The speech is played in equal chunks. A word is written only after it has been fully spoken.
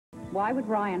Why would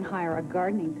Ryan hire a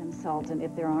gardening consultant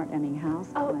if there aren't any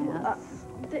houseplants?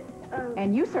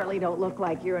 And you certainly don't look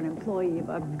like you're an employee of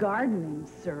a gardening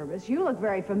service. You look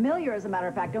very familiar, as a matter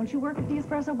of fact. Don't you work at the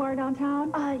espresso bar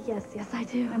downtown? Yes, I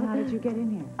do. And how did you get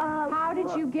in here? How did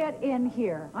you get in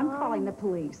here? I'm calling the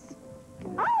police.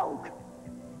 Oh!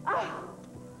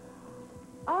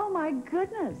 Oh, my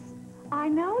goodness. I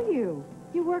know you.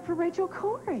 You work for Rachel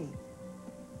Cory.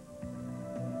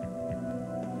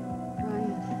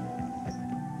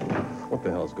 What the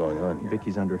hell's going on here?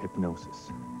 Vicky's under hypnosis.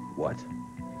 What?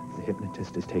 The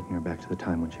hypnotist is taking her back to the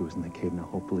time when she was in the cave. Now,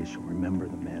 hopefully she'll remember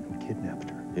the man who kidnapped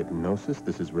her. Hypnosis?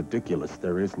 This is ridiculous.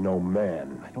 There is no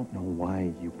man. I don't know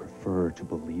why you prefer to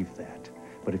believe that.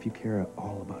 But if you care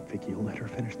all about Vicky, you'll let her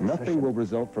finish the Nothing session. will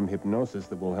result from hypnosis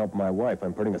that will help my wife.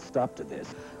 I'm putting a stop to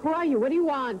this. Who are you? What do you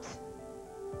want?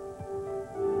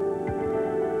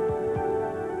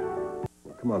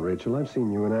 Come on, Rachel. I've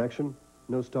seen you in action.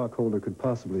 No stockholder could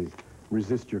possibly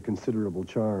resist your considerable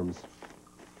charms.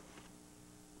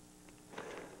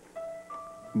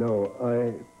 No,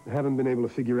 I haven't been able to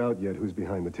figure out yet who's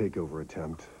behind the takeover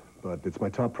attempt, but it's my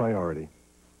top priority.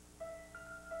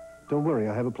 Don't worry,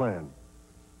 I have a plan.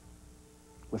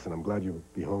 Listen, I'm glad you'll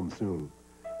be home soon.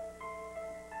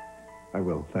 I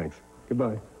will, thanks.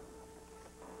 Goodbye.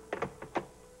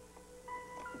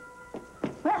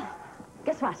 Well,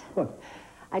 guess what? What?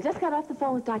 I just got off the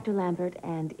phone with Dr. Lambert,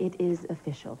 and it is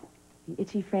official. The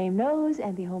itchy frame nose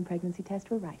and the home pregnancy test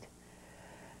were right.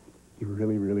 You're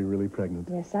really, really, really pregnant.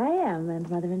 Yes, I am, and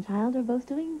mother and child are both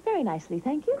doing very nicely,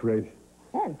 thank you. Great.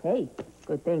 And, hey,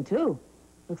 good thing, too.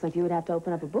 Looks like you would have to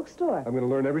open up a bookstore. I'm going to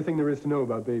learn everything there is to know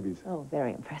about babies. Oh,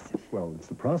 very impressive. Well, it's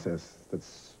the process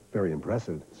that's very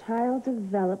impressive. Child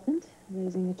development,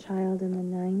 raising a child in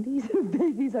the 90s.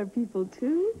 Babies are people,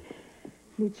 too.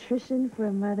 Nutrition for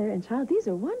a mother and child. These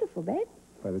are wonderful, babe.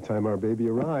 By the time our baby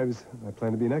arrives, I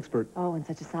plan to be an expert. Oh, and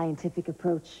such a scientific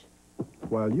approach.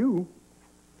 While you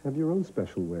have your own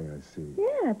special way, I see.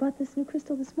 Yeah, I bought this new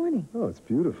crystal this morning. Oh, it's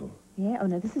beautiful. Yeah, oh,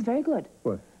 no, this is very good.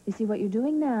 What? You see, what you're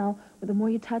doing now, well, the more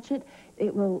you touch it,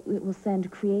 it will send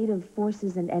creative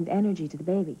forces and energy to the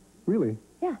baby. Really?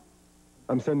 Yeah.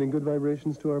 I'm sending good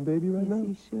vibrations to our baby right now? Yes,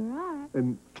 you sure are.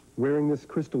 And wearing this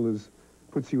crystal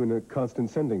puts you in a constant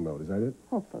sending mode, is that it?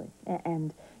 Hopefully.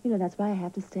 And, you know, that's why I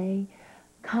have to stay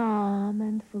calm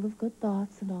and full of good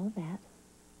thoughts and all of that.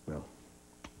 Well,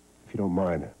 if you don't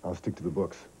mind, I'll stick to the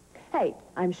books. Hey,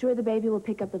 I'm sure the baby will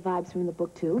pick up the vibes from the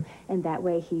book, too, and that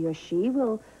way he or she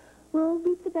will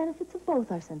reap the benefits of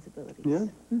both our sensibilities. Yeah?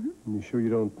 Mm-hmm. You sure you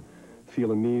don't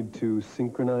feel a need to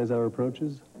synchronize our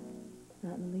approaches?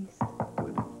 Not in the least.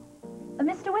 Good.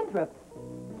 Mr. Winthrop.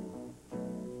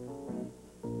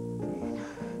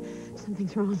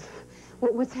 Something's wrong.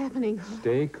 What's happening?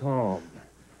 Stay calm.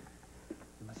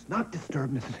 You must not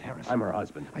disturb Mrs. Harrison. I'm her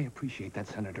husband. I appreciate that,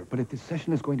 Senator, but if this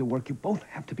session is going to work, you both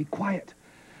have to be quiet.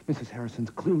 Mrs.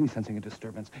 Harrison's clearly sensing a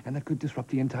disturbance, and that could disrupt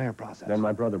the entire process. Then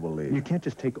my brother will leave. You can't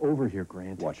just take over here,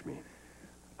 Grant. Watch me.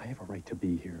 I have a right to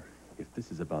be here. If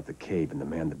this is about the cave and the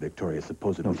man that Victoria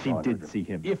supposedly No, she saw did see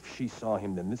him. If she saw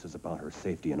him, then this is about her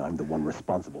safety, and I'm the one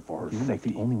responsible for her You're not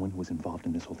safety. the only one who was involved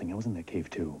in this whole thing. I was in that cave,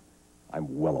 too.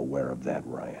 I'm well aware of that,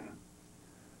 Ryan.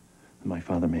 My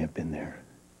father may have been there.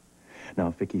 Now,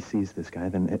 if Vicky sees this guy,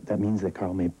 then that means that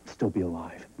Carl may still be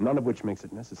alive. None of which makes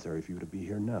it necessary for you to be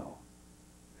here now.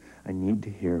 I need to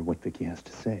hear what Vicky has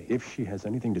to say. If she has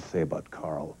anything to say about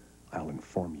Carl, I'll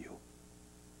inform you.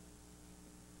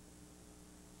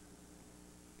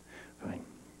 Fine.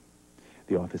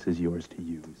 The office is yours to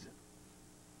use.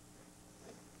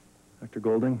 Dr.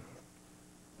 Golding?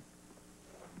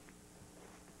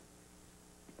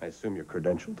 I assume you're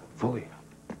credentialed. Fully.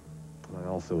 I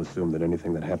also assume that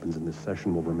anything that happens in this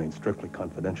session will remain strictly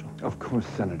confidential. Of course,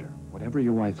 Senator. Whatever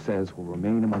your wife says will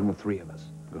remain among the three of us.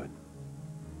 Good.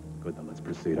 Good, then let's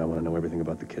proceed. I want to know everything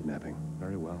about the kidnapping.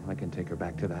 Very well. I can take her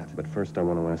back to that. But first, I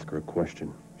want to ask her a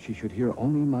question. She should hear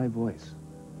only my voice.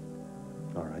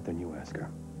 All right, then you ask her.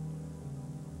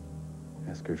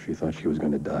 Ask her if she thought she was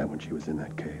going to die when she was in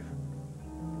that cave.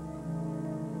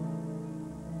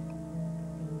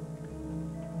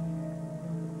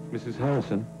 Mrs.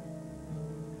 Harrison,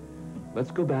 let's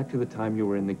go back to the time you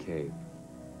were in the cave.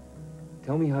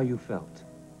 Tell me how you felt.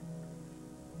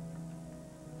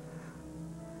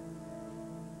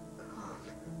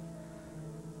 Cold.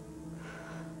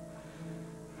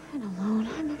 And alone,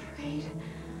 I'm afraid.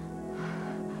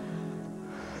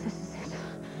 This is it.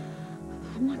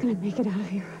 I'm not gonna make it out of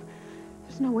here.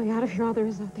 There's no way out of here. All there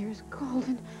is out there is cold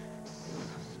and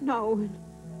snow and...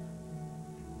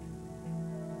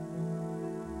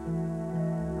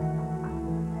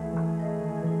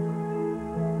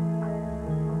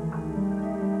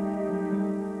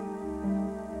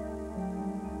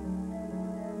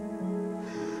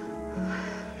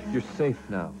 You're safe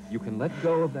now. You can let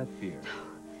go of that fear.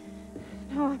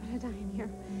 No, I'm gonna die in here.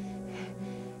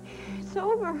 It's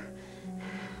over.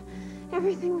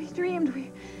 Everything we dreamed,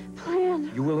 we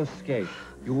planned. You will escape.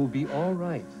 You will be all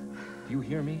right. Do you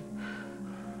hear me?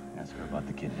 Ask her about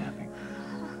the kidnapping.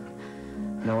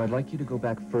 Now, I'd like you to go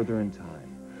back further in time.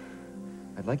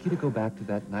 I'd like you to go back to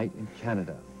that night in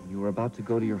Canada when you were about to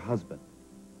go to your husband.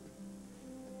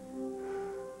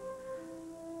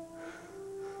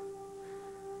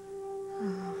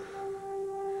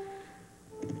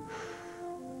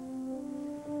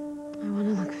 I want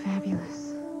to look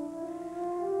fabulous.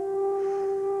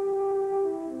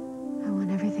 I want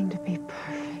everything to be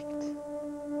perfect.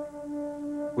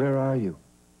 Where are you?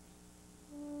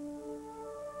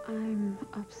 I'm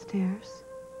upstairs.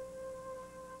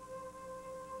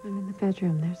 I'm in the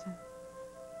bedroom. There's a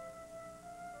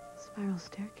spiral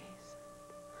staircase.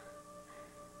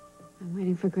 I'm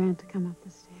waiting for Grant to come up the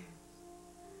stairs.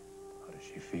 How does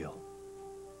she feel?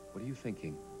 What are you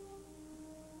thinking?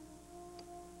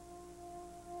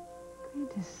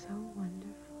 Grant is so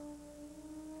wonderful.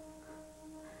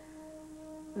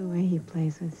 The way he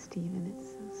plays with Stephen, it's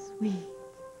so sweet.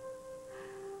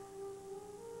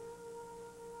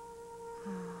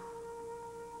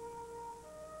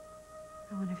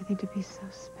 I want everything to be so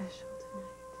special tonight.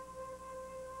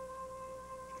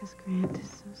 Because Grant is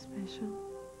so special.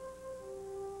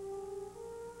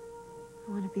 I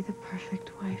want to be the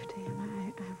perfect wife to him.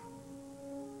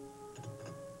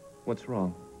 What's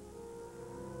wrong?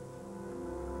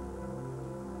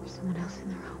 There's someone else in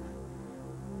the room.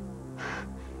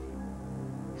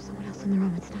 There's someone else in the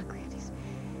room. It's not Grant.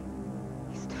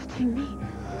 He's touching me.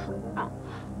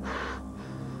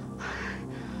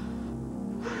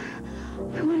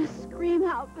 I want to scream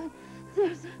out, but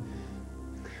there's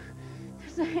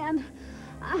a hand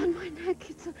on my neck.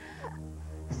 It's a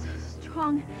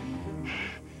strong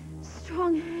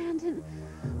hand, and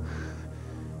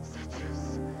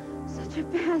such a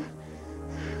bad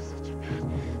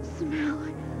smell.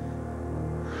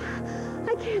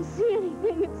 I can't see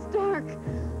anything. It's dark.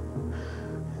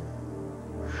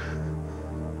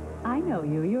 I know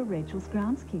you. You're Rachel's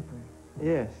groundskeeper.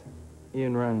 Yes,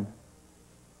 Ian Ronan.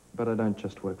 But I don't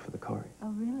just work for the Corys. Oh,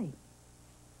 really?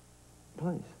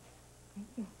 Please. Thank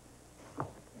you.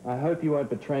 I hope you won't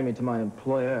betray me to my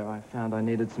employer. I found I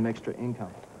needed some extra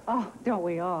income. Oh, don't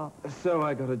we all? So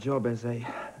I got a job as a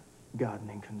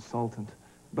gardening consultant.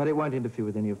 But it won't interfere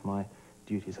with any of my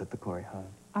duties at the Cory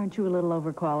home. Aren't you a little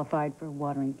overqualified for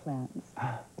watering plants?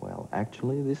 Well,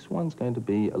 actually, this one's going to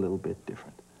be a little bit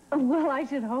different. Well, I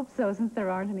should hope so, since there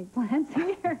aren't any plants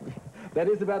here. That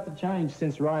is about to change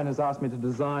since Ryan has asked me to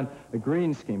design a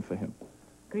green scheme for him.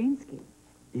 Green scheme?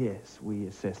 Yes, we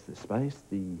assess the space,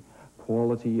 the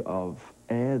quality of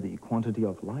air, the quantity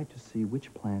of light to see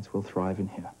which plants will thrive in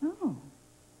here. Oh.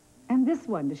 And this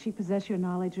one, does she possess your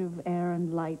knowledge of air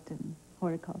and light and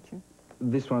horticulture?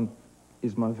 This one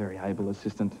is my very able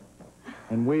assistant.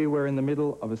 And we were in the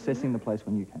middle of assessing the place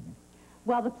when you came in.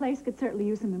 Well, the place could certainly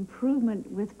use some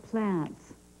improvement with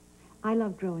plants. I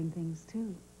love growing things,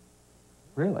 too.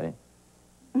 Really?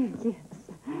 Yes.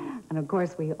 And, of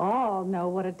course, we all know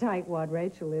what a tightwad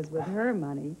Rachel is with her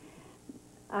money.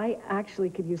 I actually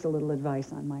could use a little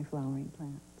advice on my flowering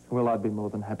plants. Well, I'd be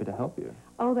more than happy to help you.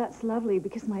 Oh, that's lovely,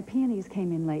 because my peonies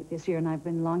came in late this year, and I've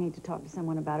been longing to talk to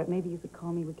someone about it. Maybe you could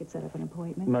call me. We could set up an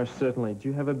appointment. Most certainly. Do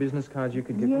you have a business card you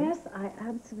could give me? Yes, I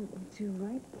absolutely do,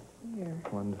 right here.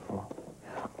 Wonderful.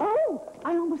 Oh,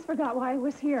 I almost forgot why I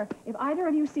was here. If either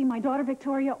of you see my daughter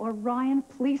Victoria or Ryan,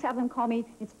 please have them call me.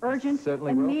 It's urgent.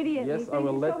 Certainly immediately. will. Yes, I Thank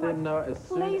will you let so them know much. as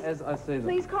Please, soon as I see them.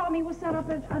 Please call me. We'll set up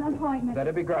an appointment.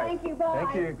 That'd be great. Thank you. Bye.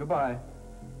 Thank you. Goodbye.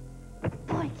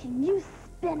 Boy, can you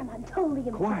spin him? I'm totally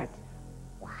impressed. Quiet.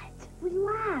 What?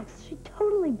 Relax. She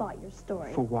totally bought your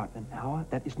story. For what, an hour?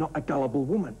 That is not a gullible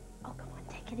woman. Oh, come on,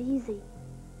 take it easy.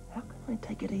 How can I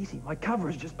take it easy? My cover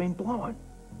has just been blown.